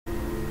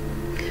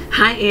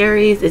Hi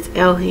Aries, it's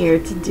Elle here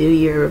to do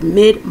your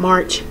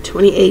mid-March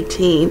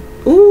 2018.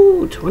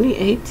 Ooh,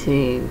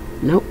 2018.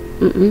 Nope.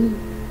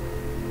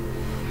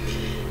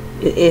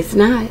 It's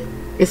not.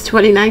 It's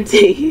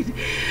 2019.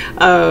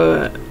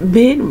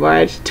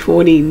 Mid-March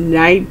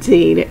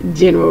 2019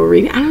 general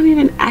reading.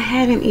 I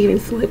haven't even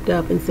slipped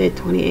up and said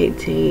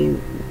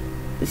 2018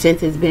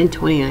 since it's been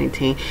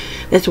 2019.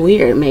 That's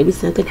weird. Maybe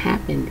something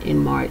happened in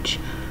March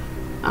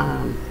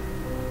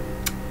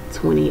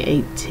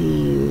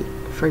 2018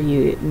 for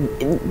you.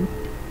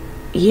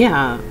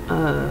 Yeah,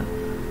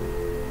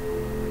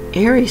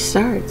 Aries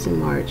starts in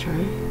March,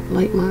 right?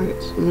 Late March.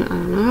 I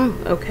don't know.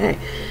 Okay.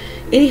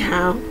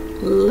 Anyhow,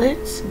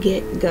 let's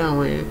get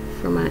going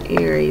for my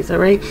Aries. All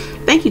right.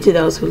 Thank you to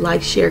those who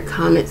like, share,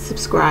 comment,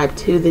 subscribe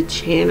to the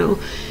channel.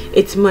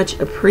 It's much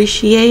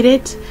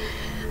appreciated.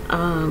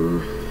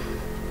 All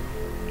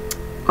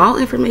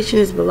information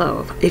is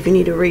below if you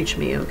need to reach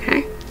me.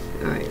 Okay.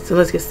 All right. So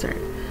let's get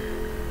started.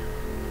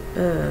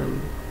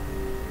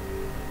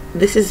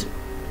 This is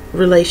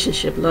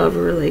relationship, love,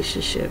 or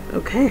relationship.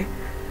 Okay.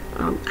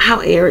 How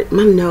Aries,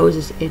 my nose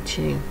is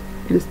itching.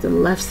 And it's the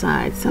left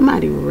side.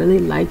 Somebody really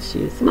likes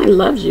you. Somebody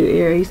loves you,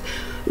 Aries.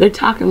 They're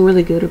talking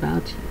really good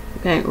about you.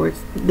 Okay. Or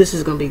this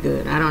is going to be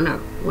good. I don't know.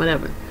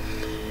 Whatever.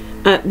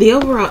 The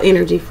overall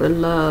energy for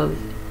love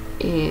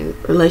and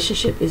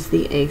relationship is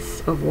the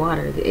Ace of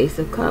Water, the Ace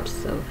of Cups.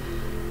 So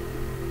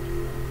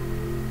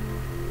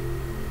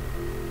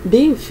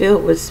being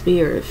filled with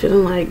spirit,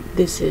 feeling like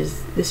this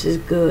is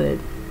good.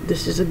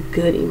 This is a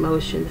good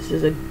emotion. This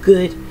is a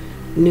good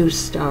new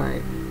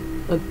start.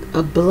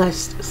 A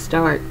blessed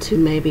start to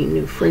maybe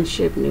new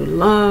friendship, new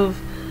love,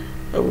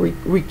 a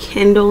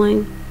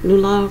rekindling, new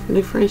love,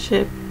 new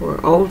friendship, or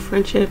old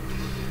friendship.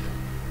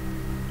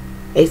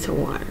 Ace of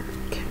Water.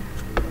 Okay.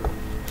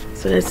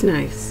 So that's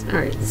nice. All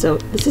right. So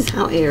this is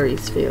how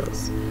Aries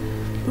feels.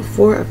 The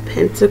Four of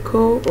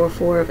Pentacle or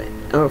Four of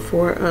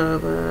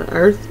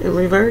Earth in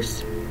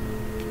reverse.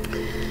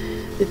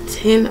 The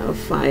Ten of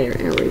Fire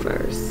in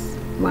reverse.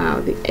 Wow,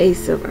 the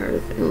Ace of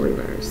Earth in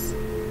reverse.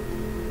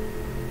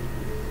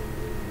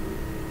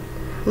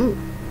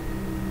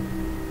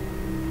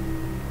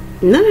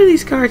 None of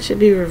these cards should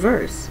be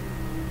reversed.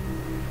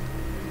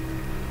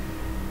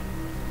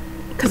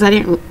 Because I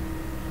didn't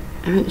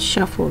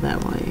shuffle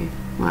that way.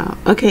 Wow.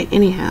 Okay,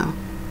 anyhow.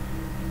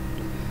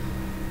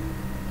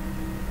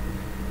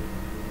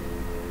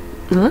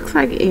 It looks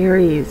like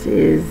Aries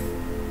is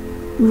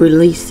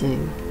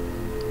releasing,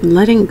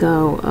 letting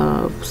go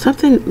of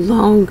something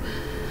long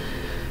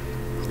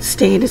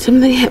standing,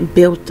 something they had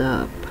built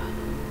up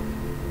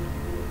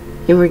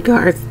in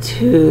regards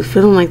to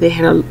feeling like they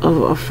had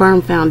a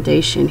firm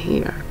foundation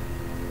here,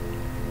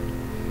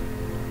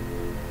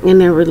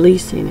 and they're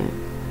releasing it.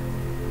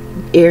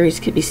 Aries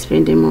could be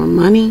spending more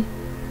money.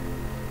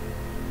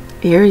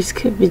 Aries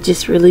could be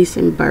just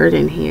releasing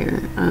burden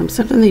here,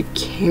 something they've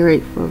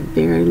carried for a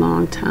very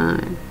long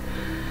time.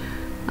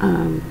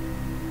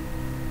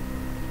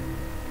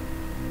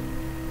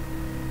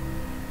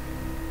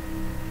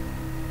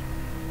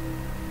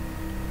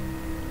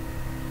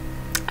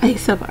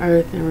 Ace of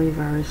Earth in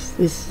reverse.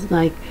 This is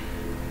like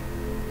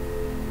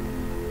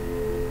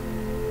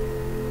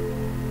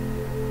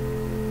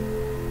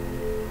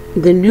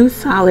the new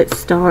solid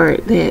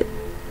start that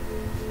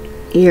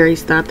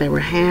Aries thought they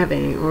were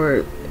having,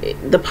 or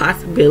the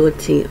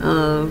possibility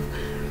of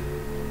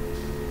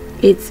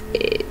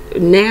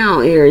now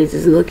Aries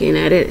is looking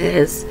at it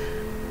as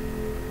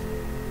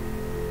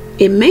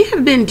it may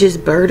have been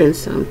just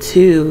burdensome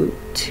to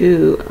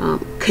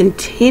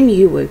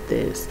continue with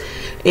this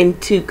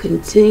and to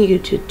continue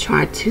to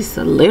try to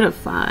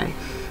solidify.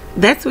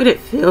 That's what it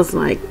feels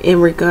like in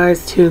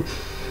regards to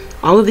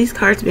all of these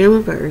cards being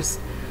reversed,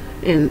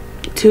 and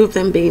two of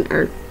them being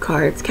Earth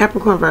cards: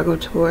 Capricorn, Virgo,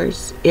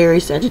 Taurus,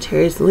 Aries,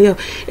 Sagittarius, Leo.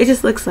 It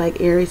just looks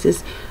like Aries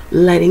is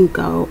letting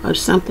go of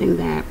something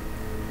that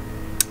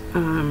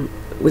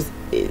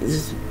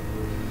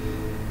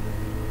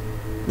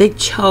they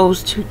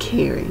chose to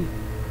carry.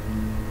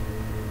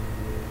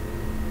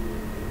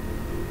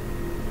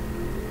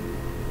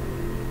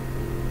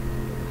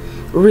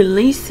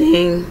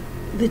 Releasing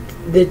the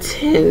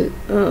Ten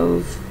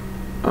of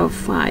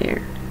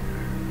Fire.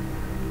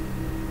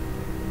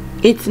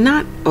 It's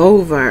not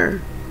over,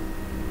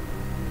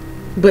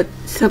 but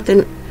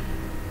something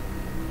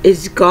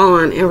is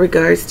gone in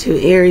regards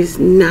to Aries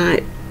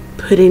not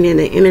putting in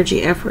the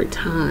energy, effort,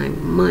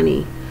 time,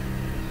 money.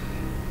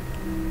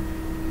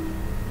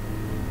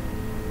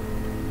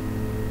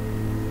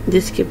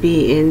 This could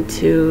be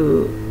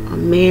into a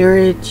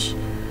marriage,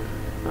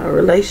 a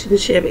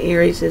relationship.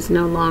 Aries is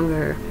no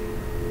longer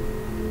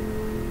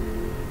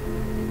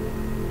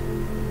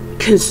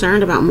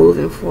concerned about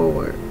moving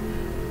forward.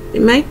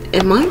 It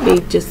might be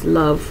just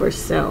love for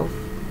self,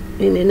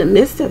 and in the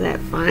midst of that,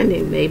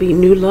 finding maybe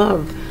new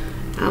love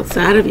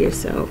outside of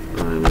yourself.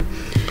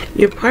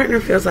 Your partner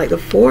feels like the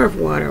Four of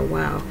Water.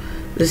 Wow.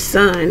 The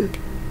Sun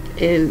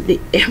and the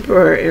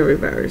Emperor in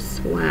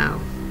reverse. Wow.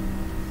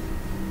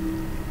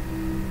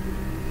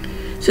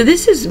 So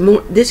this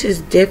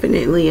is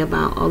definitely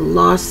about a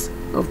loss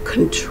of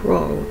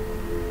control.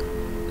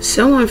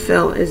 Someone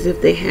felt as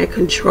if they had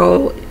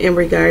control in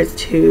regards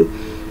to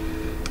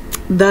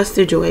the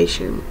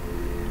situation,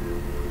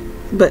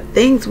 but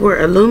things were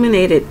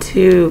illuminated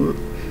to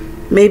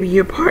maybe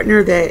your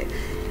partner that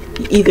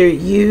either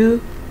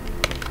you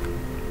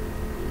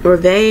or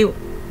they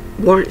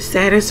weren't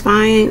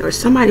satisfying, or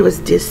somebody was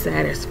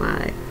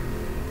dissatisfied,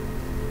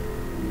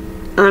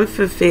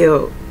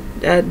 unfulfilled,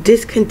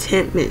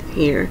 discontentment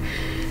here,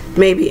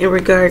 maybe in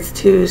regards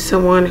to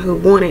someone who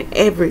wanted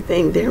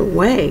everything their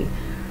way.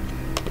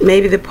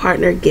 Maybe the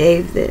partner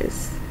gave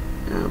this,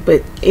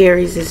 but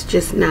Aries is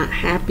just not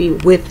happy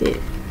with it.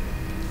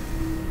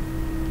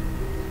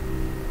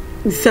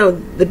 So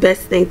the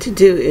best thing to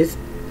do is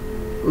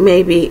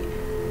maybe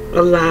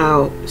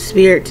allow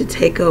spirit to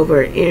take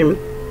over, and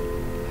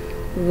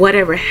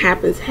whatever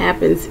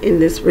happens in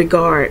this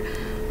regard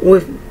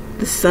with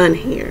the sun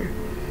here.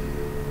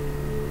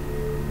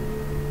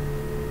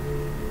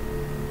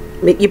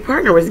 Your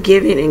partner was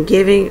giving and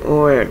giving,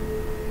 or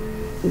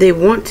they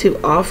want to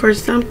offer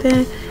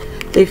something.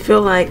 They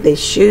feel like they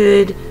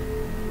should,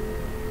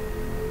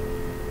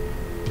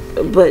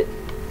 but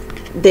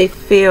they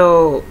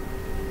feel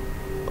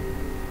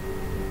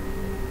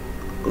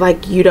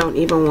like you don't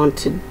even want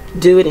to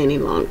do it any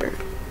longer,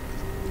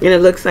 and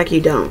it looks like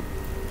you don't.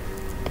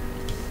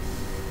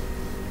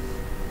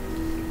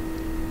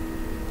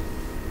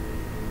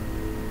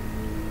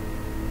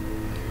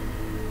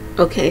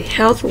 Okay,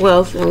 health,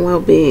 wealth, and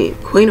well-being.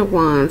 Queen of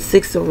Wands,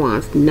 Six of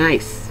Wands.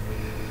 Nice.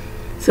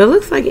 So it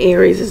looks like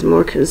Aries is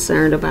more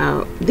concerned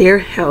about their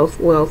health,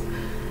 wealth,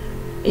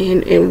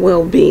 and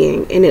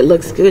well-being, and it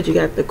looks good. You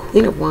got the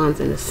Queen of Wands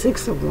and the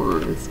Six of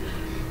Wands.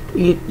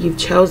 You've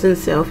chosen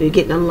self. You're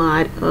getting a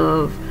lot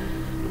of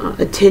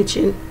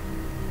attention,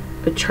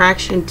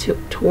 attraction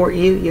toward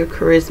you. You're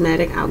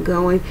charismatic,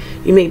 outgoing.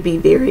 You may be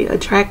very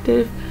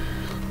attractive.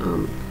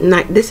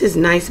 This is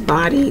nice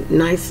body,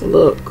 nice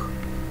look.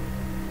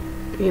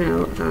 You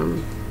know,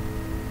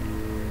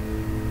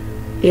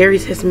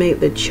 Aries has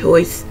made the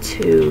choice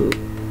to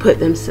put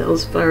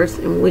themselves first,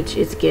 in which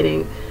is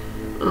getting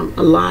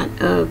a lot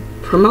of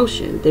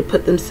promotion. They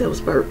put themselves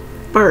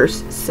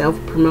first,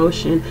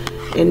 self-promotion,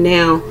 and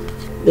now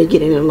they're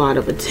getting a lot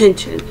of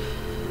attention.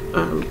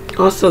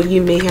 Also,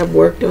 you may have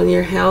worked on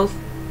your health,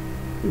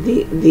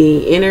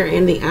 the inner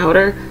and the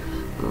outer.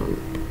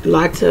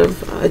 Lots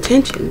of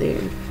attention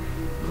there.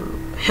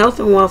 Health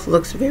and wealth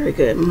looks very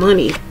good.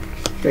 Money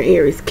for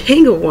Aries.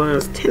 King of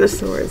Wands, Ten of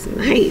Swords.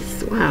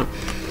 Nice. Wow.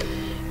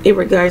 In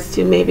regards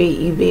to maybe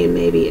you being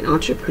maybe an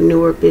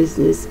entrepreneur,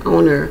 business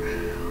owner,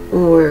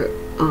 or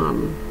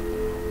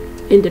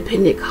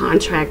independent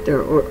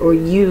contractor, or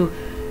you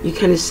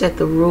kind of set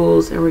the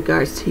rules in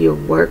regards to your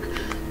work.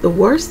 The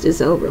worst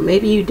is over.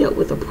 Maybe you dealt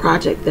with a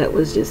project that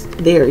was just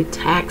very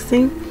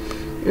taxing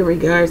in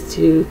regards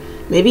to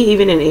maybe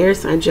even an air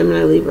sign,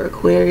 Gemini, Libra,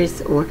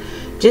 Aquarius, or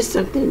just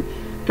something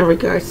in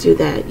regards to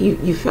that.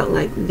 You felt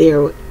like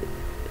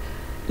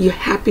you're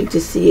happy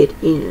to see it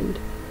end.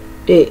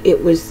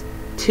 It was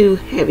too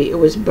heavy. It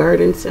was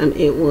burdensome.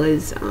 It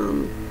was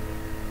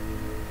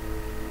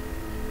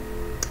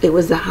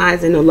the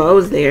highs and the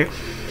lows there.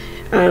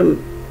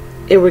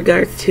 In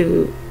regards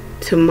to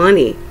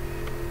money,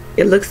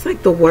 it looks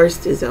like the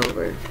worst is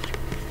over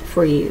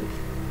for you.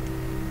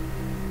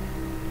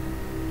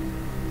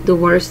 The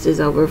worst is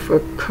over for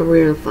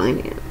career and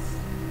finance.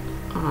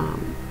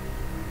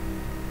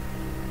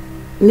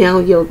 Now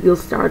you'll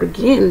start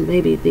again,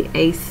 maybe the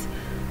Ace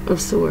of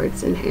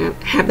Swords, and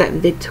have that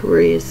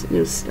victorious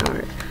new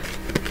start.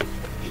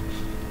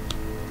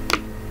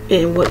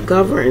 And what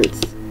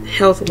governs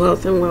health,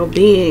 wealth, and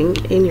well-being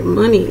and your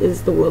money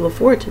is the Wheel of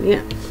Fortune.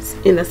 Yeah,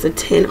 and that's a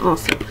 10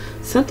 also.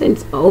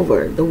 Something's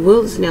over. The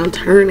wheel is now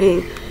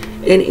turning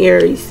in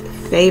Aries'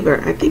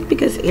 favor. I think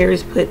because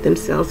Aries put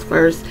themselves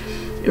first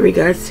in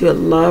regards to a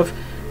love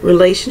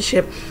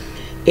relationship.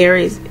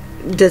 Aries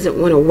doesn't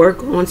want to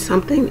work on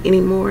something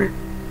anymore.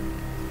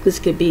 This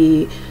could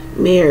be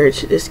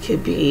marriage. This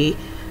could be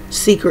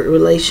secret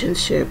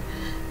relationship.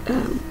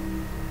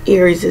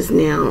 Aries is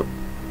now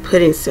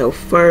putting self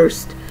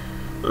first.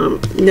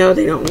 No,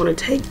 they don't want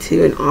to take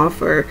to an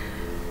offer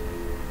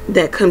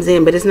that comes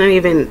in, but it's not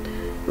even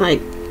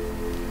like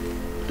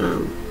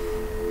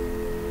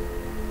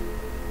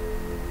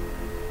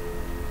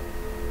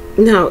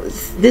no,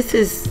 this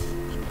is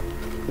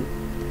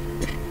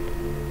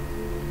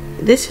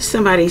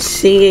somebody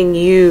seeing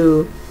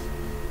you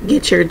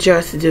get your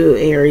just due,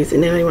 Aries,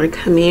 and then they want to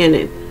come in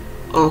and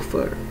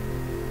offer.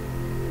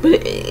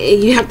 But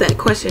you have that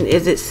question,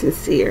 is it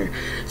sincere?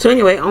 So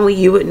anyway, only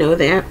you would know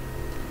that.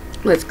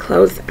 Let's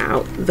close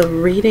out the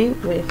reading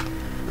with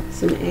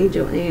some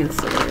angel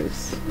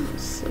answers.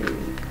 Let's see.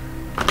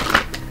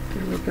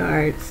 In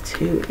regards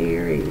to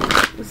Aries,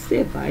 what's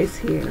the advice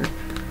here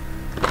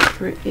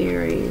for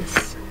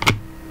Aries?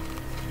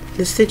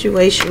 The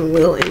situation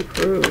will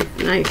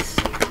improve. Nice.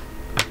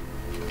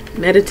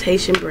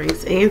 Meditation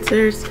brings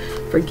answers.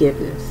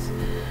 Forgiveness.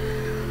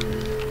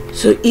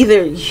 So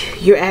either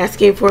you're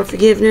asking for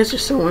forgiveness or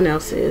someone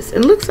else is.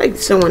 And it looks like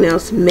someone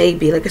else may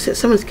be. Like I said,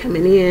 someone's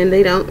coming in.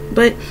 They don't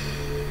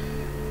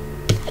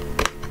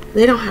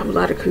have a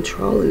lot of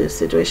control in this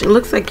situation. It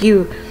looks like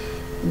you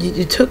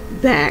took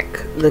back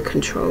the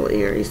control,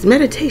 Aries.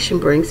 Meditation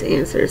brings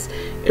answers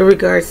in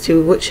regards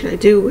to what should I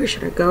do? Where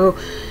should I go?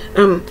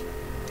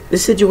 The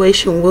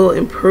situation will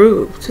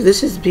improve. So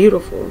this is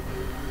beautiful.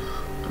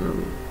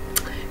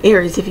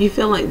 Aries, if you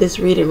feel like this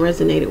reading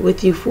resonated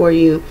with you, for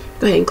you,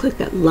 go ahead and click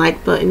that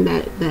like button.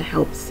 That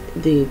helps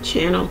the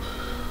channel.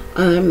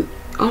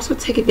 Also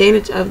take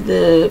advantage of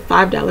the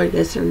 $5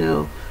 yes or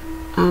no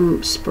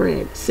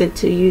spread sent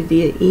to you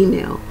via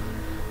email.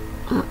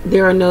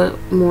 There are no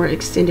more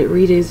extended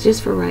readings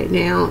just for right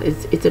now.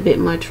 It's a bit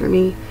much for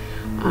me.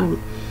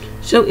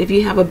 So if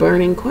you have a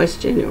burning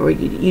question, or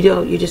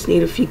you just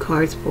need a few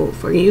cards pulled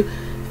for you,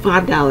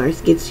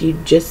 $5 gets you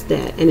just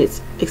that, and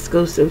it's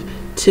exclusive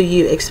to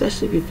you,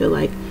 especially if you feel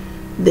like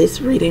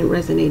this reading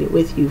resonated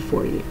with you,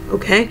 for you.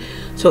 Okay,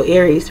 so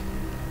Aries,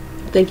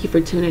 thank you for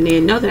tuning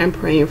in. Know that I'm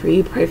praying for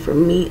you. Pray for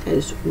me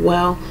as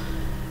well.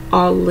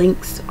 All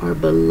links are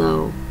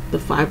below. The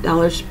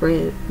 $5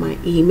 spread, my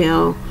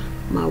email,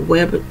 my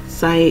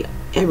website,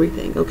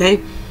 everything. Okay,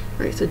 all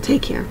right, so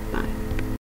take care. Bye.